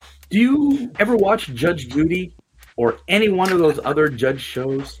Do you ever watch Judge Judy or any one of those other judge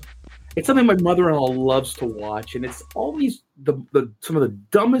shows? It's something my mother-in-law loves to watch, and it's always some of the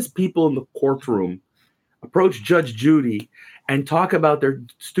dumbest people in the courtroom approach Judge Judy and talk about their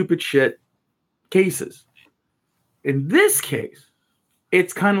stupid shit cases. In this case,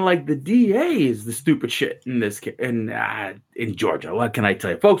 it's kind of like the DA is the stupid shit in this case, in Georgia. What can I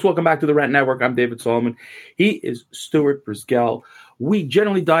tell you? Folks, welcome back to the Rant Network. I'm David Solomon. He is Stuart Brisgell. We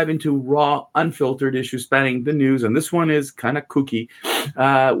generally dive into raw, unfiltered issues spanning the news, and this one is kind of kooky.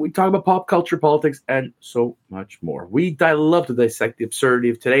 We talk about pop culture, politics, and so much more. We love to dissect the absurdity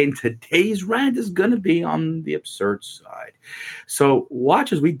of today, and today's rant is going to be on the absurd side. So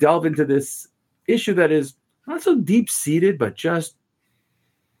watch as we delve into this issue that is not so deep-seated, but just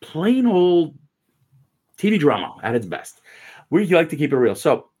plain old TV drama at its best. We like to keep it real.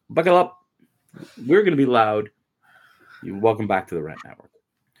 So buckle up. We're going to be loud. Welcome back to the Rant Network.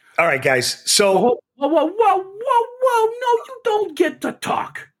 All right, guys. So whoa. No, you don't get to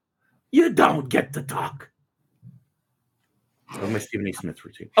talk. You don't get to talk. Oh, my Stephen A. Smith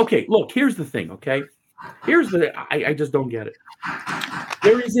routine. Okay, look, here's the thing, okay? I just don't get it.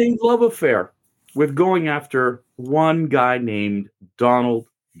 There is a love affair with going after one guy named Donald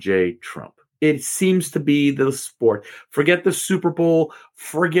J. Trump. It seems to be the sport. Forget the Super Bowl.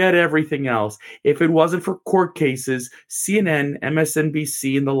 Forget everything else. If it wasn't for court cases, CNN,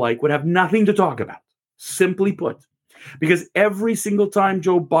 MSNBC, and the like would have nothing to talk about. Simply put. Because every single time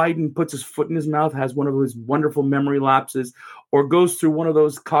Joe Biden puts his foot in his mouth, has one of his wonderful memory lapses, or goes through one of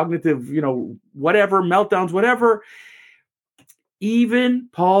those cognitive, whatever, meltdowns, whatever, even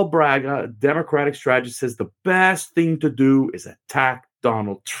Paul Braga, a Democratic strategist, says the best thing to do is attack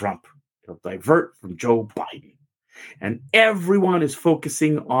Donald Trump. It'll divert from Joe Biden. And everyone is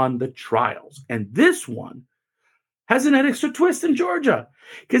focusing on the trials. And this one has an extra twist in Georgia.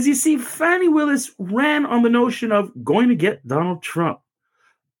 Because you see, Fani Willis ran on the notion of going to get Donald Trump.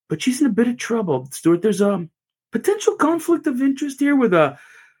 But she's in a bit of trouble, Stuart. There's a potential conflict of interest here with a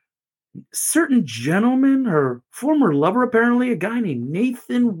certain gentleman, her former lover, apparently, a guy named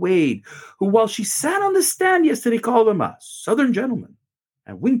Nathan Wade, who, while she sat on the stand yesterday, called him a Southern gentleman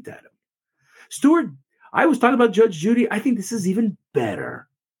and winked at him. Stuart, I was talking about Judge Judy. I think this is even better.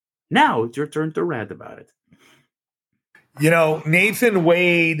 Now it's your turn to rant about it. Nathan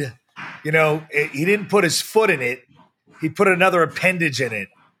Wade, he didn't put his foot in it. He put another appendage in it.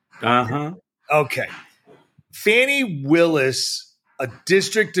 Uh-huh. Okay. Fani Willis, a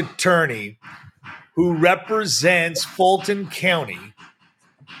district attorney who represents Fulton County,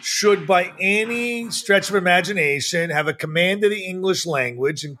 should by any stretch of imagination have a command of the English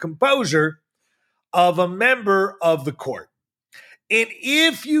language and composure of a member of the court. And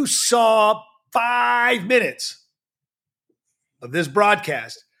if you saw 5 minutes of this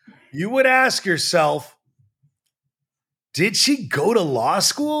broadcast, you would ask yourself, did she go to law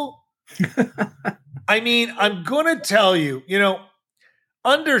school? I mean, I'm going to tell you,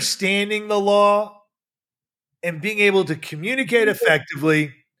 understanding the law and being able to communicate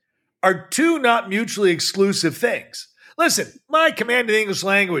effectively are two not mutually exclusive things. Listen, my command of the English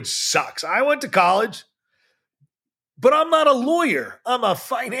language sucks. I went to college, but I'm not a lawyer. I'm a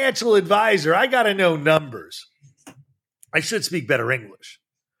financial advisor. I got to know numbers. I should speak better English.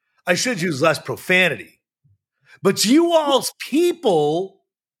 I should use less profanity. But you all's people,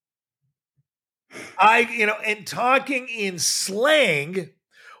 and talking in slang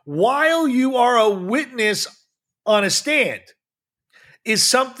while you are a witness on a stand is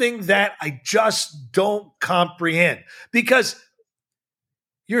something that I just don't comprehend, because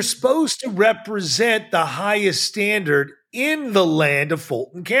you're supposed to represent the highest standard in the land of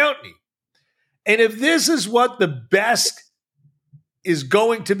Fulton County. And if this is what the best is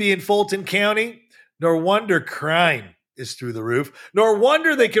going to be in Fulton County, no wonder crime is through the roof. No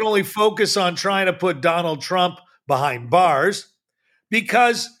wonder they can only focus on trying to put Donald Trump behind bars,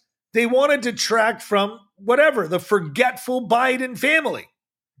 because they want to detract from the forgetful Biden family.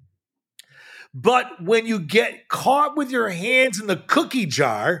 But when you get caught with your hands in the cookie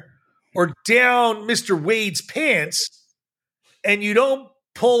jar or down Mr. Wade's pants and you don't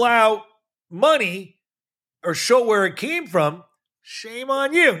pull out money or show where it came from, shame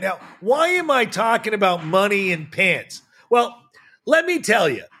on you. Now, why am I talking about money and pants? Well, let me tell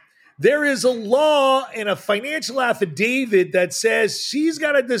you, there is a law and a financial affidavit that says she's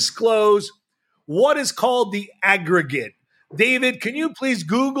got to disclose what is called the aggregate. David, can you please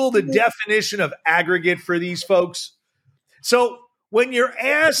Google the definition of aggregate for these folks? So when you're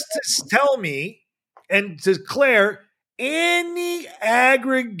asked to tell me and declare any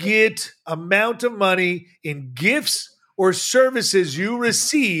aggregate amount of money in gifts or services you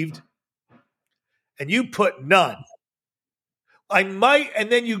received, and you put none. I might,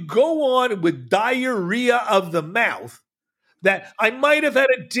 and then you go on with diarrhea of the mouth that I might have had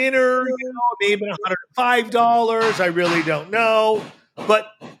a dinner, maybe $105. I really don't know. But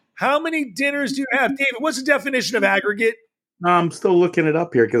how many dinners do you have? David, what's the definition of aggregate? I'm still looking it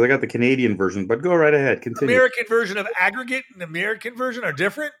up here because I got the Canadian version, but go right ahead. Continue. American version of aggregate and American version are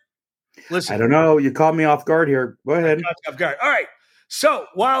different? Listen. I don't know. You caught me off guard here. Go ahead. Off guard. All right. So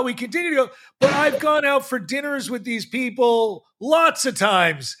while we continue to go, but I've gone out for dinners with these people lots of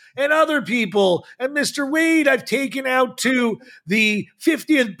times and other people. And Mr. Wade, I've taken out to the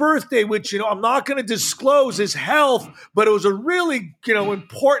 50th birthday, which, I'm not going to disclose his health, but it was a really,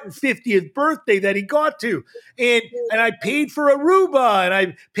 important 50th birthday that he got to. And I paid for Aruba and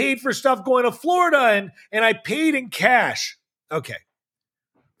I paid for stuff going to Florida and I paid in cash. Okay.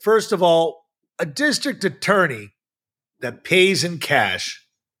 First of all, a district attorney that pays in cash,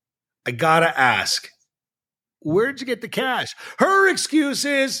 I gotta ask, where'd you get the cash? Her excuse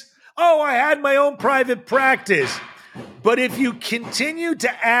is, I had my own private practice. But if you continue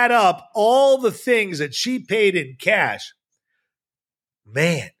to add up all the things that she paid in cash,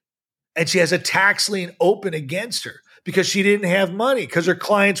 man, and she has a tax lien open against her because she didn't have money because her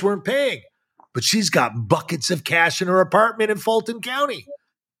clients weren't paying. But she's got buckets of cash in her apartment in Fulton County.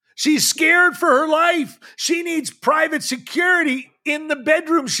 She's scared for her life. She needs private security in the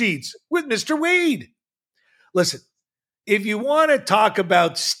bedroom sheets with Mr. Wade. Listen, if you want to talk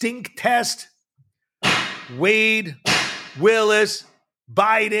about stink test, Wade, Willis,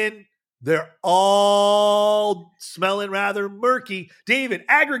 Biden, they're all smelling rather murky. David,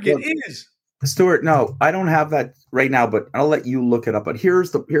 aggregate is. Stuart, no, I don't have that right now, but I'll let you look it up. But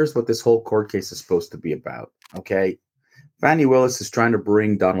here's what this whole court case is supposed to be about, okay? Fani Willis is trying to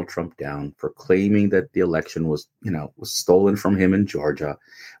bring Donald Trump down for claiming that the election was stolen from him in Georgia,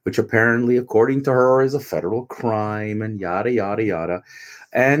 which apparently, according to her, is a federal crime and yada, yada, yada.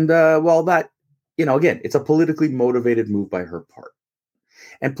 And, that, again, it's a politically motivated move by her part.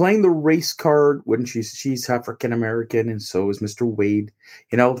 And playing the race card when she's African-American and so is Mr. Wade,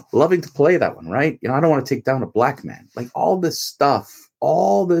 loving to play that one, right? I don't want to take down a black man. Like all this stuff.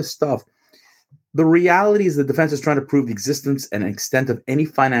 The reality is the defense is trying to prove the existence and extent of any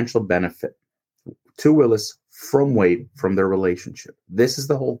financial benefit to Willis from Wade from their relationship. This is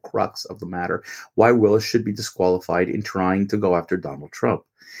the whole crux of the matter, why Willis should be disqualified in trying to go after Donald Trump.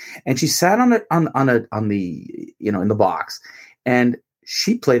 And she sat on it on the in the box, and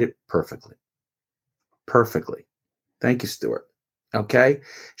she played it perfectly. Perfectly. Thank you, Stuart. Okay?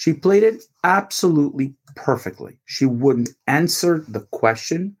 She played it absolutely perfectly. She wouldn't answer the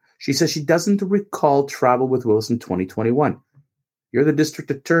question. She says she doesn't recall travel with Willis in 2021. You're the district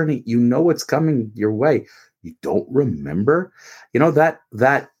attorney. You know what's coming your way. You don't remember?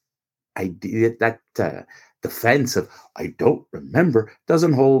 That idea, that defense of I don't remember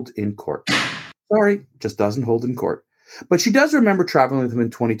doesn't hold in court. Sorry, just doesn't hold in court. But she does remember traveling with him in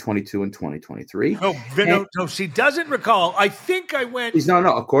 2022 and 2023. No, she doesn't recall. I think I went.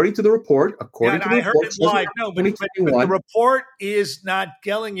 No. According to the report, I heard it live. No, but the report is not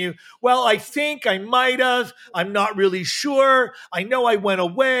telling you. Well, I think I might have. I'm not really sure. I know I went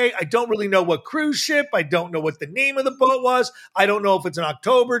away. I don't really know what cruise ship. I don't know what the name of the boat was. I don't know if it's an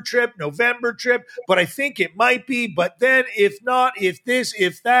October trip, November trip, but I think it might be. But then if not, if this,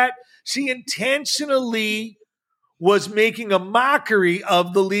 if that, she intentionally was making a mockery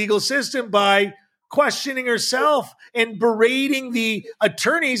of the legal system by questioning herself and berating the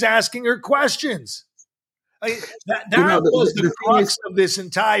attorneys asking her questions. That was the crux of this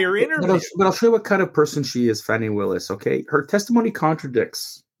entire interview. But I'll show you what kind of person she is, Fani Willis, okay? Her testimony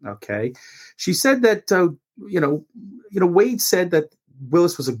contradicts, okay? She said that, Wade said that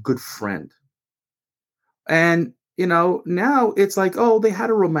Willis was a good friend. And, now it's like, they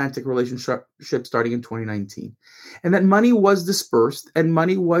had a romantic relationship starting in 2019. And that money was dispersed and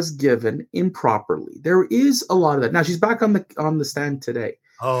money was given improperly. There is a lot of that. Now she's back on the stand today.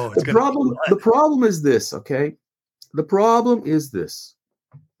 The problem is this, okay? The problem is this.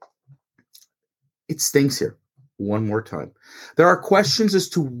 It stinks here. One more time. There are questions as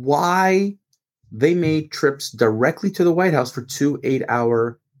to why they made trips directly to the White House for 2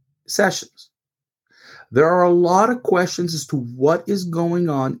 8-hour sessions. There are a lot of questions as to what is going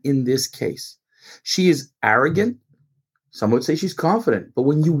on in this case. She is arrogant. Some would say she's confident. But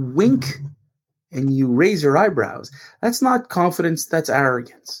when you wink and you raise your eyebrows, that's not confidence, that's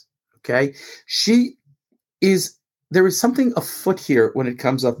arrogance. Okay? There is something afoot here when it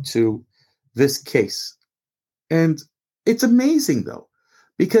comes up to this case. And it's amazing, though,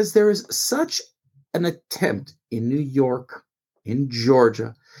 because there is such an attempt in New York, in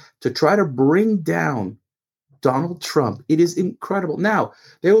Georgia, to try to bring down Donald Trump. It is incredible. Now,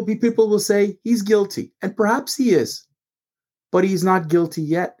 there will be people who will say he's guilty, and perhaps he is, but he's not guilty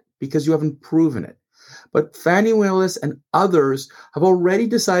yet because you haven't proven it. But Fani Willis and others have already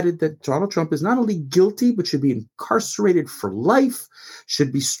decided that Donald Trump is not only guilty, but should be incarcerated for life,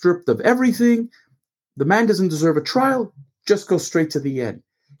 should be stripped of everything. The man doesn't deserve a trial. Just go straight to the end.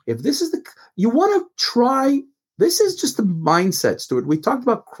 If this is you want to try, this is just the mindset, Stuart. We talked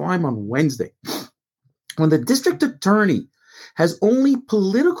about crime on Wednesday. When the district attorney has only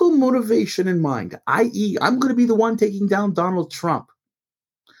political motivation in mind, i.e., I'm going to be the one taking down Donald Trump,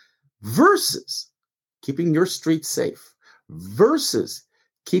 versus keeping your streets safe, versus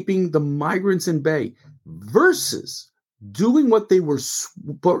keeping the migrants in bay, versus doing what they were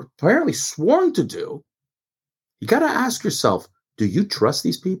apparently sworn to do, you got to ask yourself, do you trust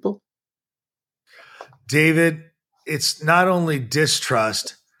these people? David, it's not only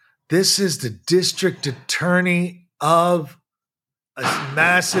distrust. This is the district attorney of a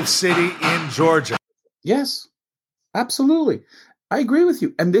massive city in Georgia. Yes, absolutely. I agree with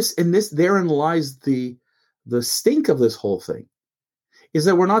you. And therein lies the stink of this whole thing, is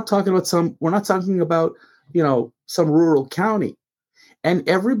that we're not talking about some rural county. And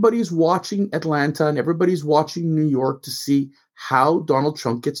everybody's watching Atlanta and everybody's watching New York to see how Donald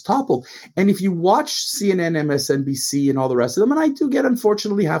Trump gets toppled. And if you watch CNN, MSNBC, and all the rest of them, and I do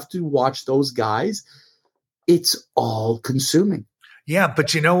unfortunately have to watch those guys, it's all consuming. Yeah,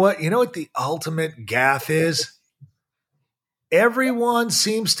 but you know what? You know what the ultimate gaffe is? Everyone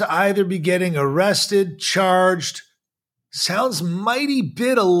seems to either be getting arrested, charged, sounds mighty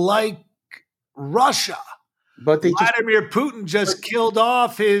bit alike Russia. But Vladimir Putin just killed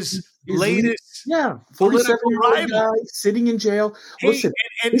off his latest 47-year-old guy sitting in jail. Listen,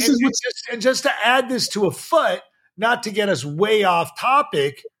 and just to add this to a foot, not to get us way off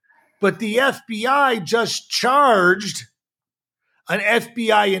topic, but the FBI just charged an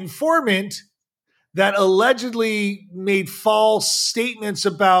FBI informant that allegedly made false statements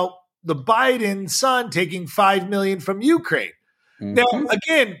about the Biden son taking $5 million from Ukraine. Mm-hmm. Now,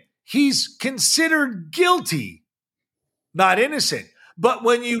 again, he's considered guilty, not innocent. But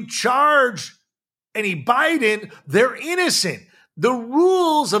when you charge any Biden, they're innocent. The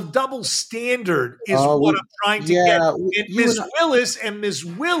rules of double standard is what I'm trying to get. And Miss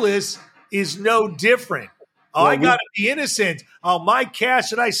Willis is no different. I got to be innocent. My cash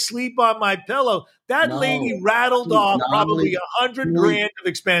that I sleep on my pillow. That lady rattled off probably $100,000 of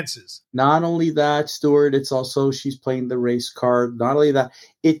expenses. Not only that, Stuart, it's also she's playing the race card. Not only that,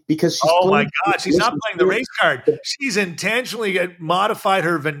 because she's my God, she's not playing the race card. She's intentionally modified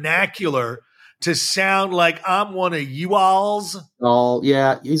her vernacular to sound like I'm one of you alls. Oh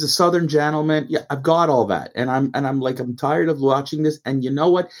yeah, he's a Southern gentleman. Yeah, I've got all that, and I'm tired of watching this. And you know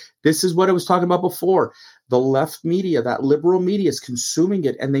what? This is what I was talking about before. The left media, that liberal media, is consuming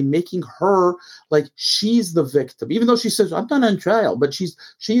it, and they making her like she's the victim, even though she says I'm not on trial, but she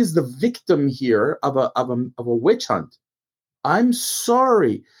is the victim here of a witch hunt. I'm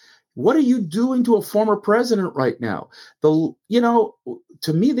sorry. What are you doing to a former president right now? To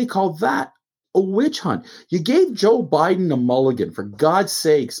me, they call that a witch hunt. You gave Joe Biden a mulligan, for God's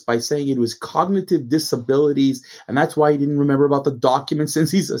sakes, by saying it was cognitive disabilities, and that's why he didn't remember about the documents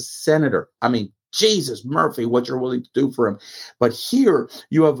since he's a senator. I mean, Jesus, Murphy, what you're willing to do for him. But here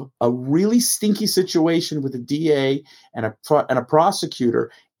you have a really stinky situation with a DA and a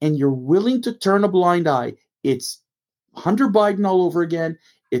prosecutor, and you're willing to turn a blind eye. It's Hunter Biden all over again.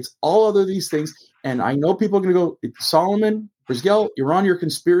 It's all other these things. And I know people are going to go, Solomon, Brisgell, you're on your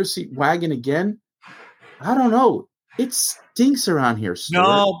conspiracy wagon again. I don't know. It stinks around here, Stuart.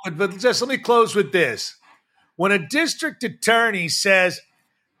 No, but just let me close with this. When a district attorney says,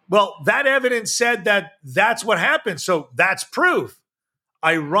 well, that evidence said that that's what happened, so that's proof.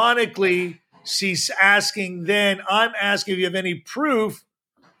 Ironically, she's asking then, I'm asking if you have any proof,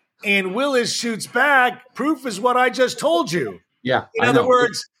 and Willis shoots back, proof is what I just told you. Yeah. In other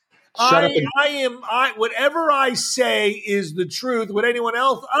words, whatever I say is the truth. What anyone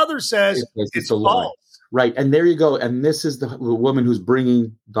else other says, it's a lie. Right. And there you go. And this is the woman who's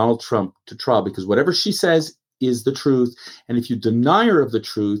bringing Donald Trump to trial, because whatever she says is the truth. And if you deny her of the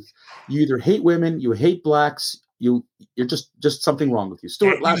truth, you either hate women, you hate blacks, you're just something wrong with you.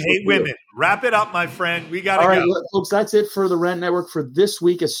 Stuart, You hate women. Wrap it up, my friend. We got to go. All right, folks, that's it for the Rent Network for this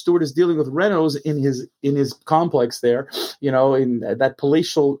week as Stuart is dealing with renos in his complex there, in that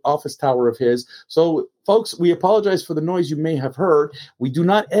palatial office tower of his. So, folks, we apologize for the noise you may have heard. We do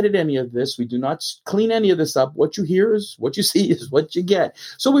not edit any of this. We do not clean any of this up. What you hear is what you see is what you get.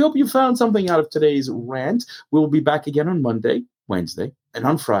 So we hope you found something out of today's rant. We will be back again on Monday, Wednesday, and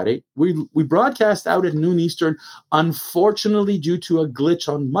on Friday. We broadcast out at noon Eastern. Unfortunately, due to a glitch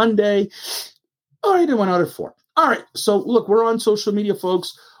on Monday, all right, it went out at 4. All right, so look, we're on social media,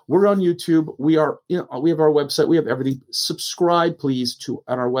 folks. We're on YouTube. We are, we have our website. We have everything. Subscribe, please,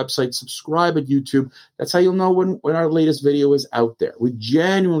 on our website. Subscribe at YouTube. That's how you'll know when our latest video is out there. We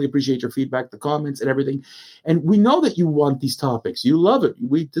genuinely appreciate your feedback, the comments, and everything. And we know that you want these topics. You love it.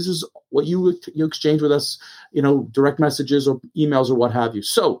 This is what you exchange with us, direct messages or emails or what have you.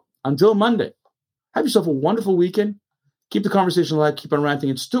 So until Monday, have yourself a wonderful weekend. Keep the conversation alive. Keep on ranting.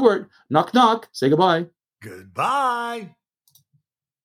 And Stuart, knock, knock. Say goodbye. Goodbye.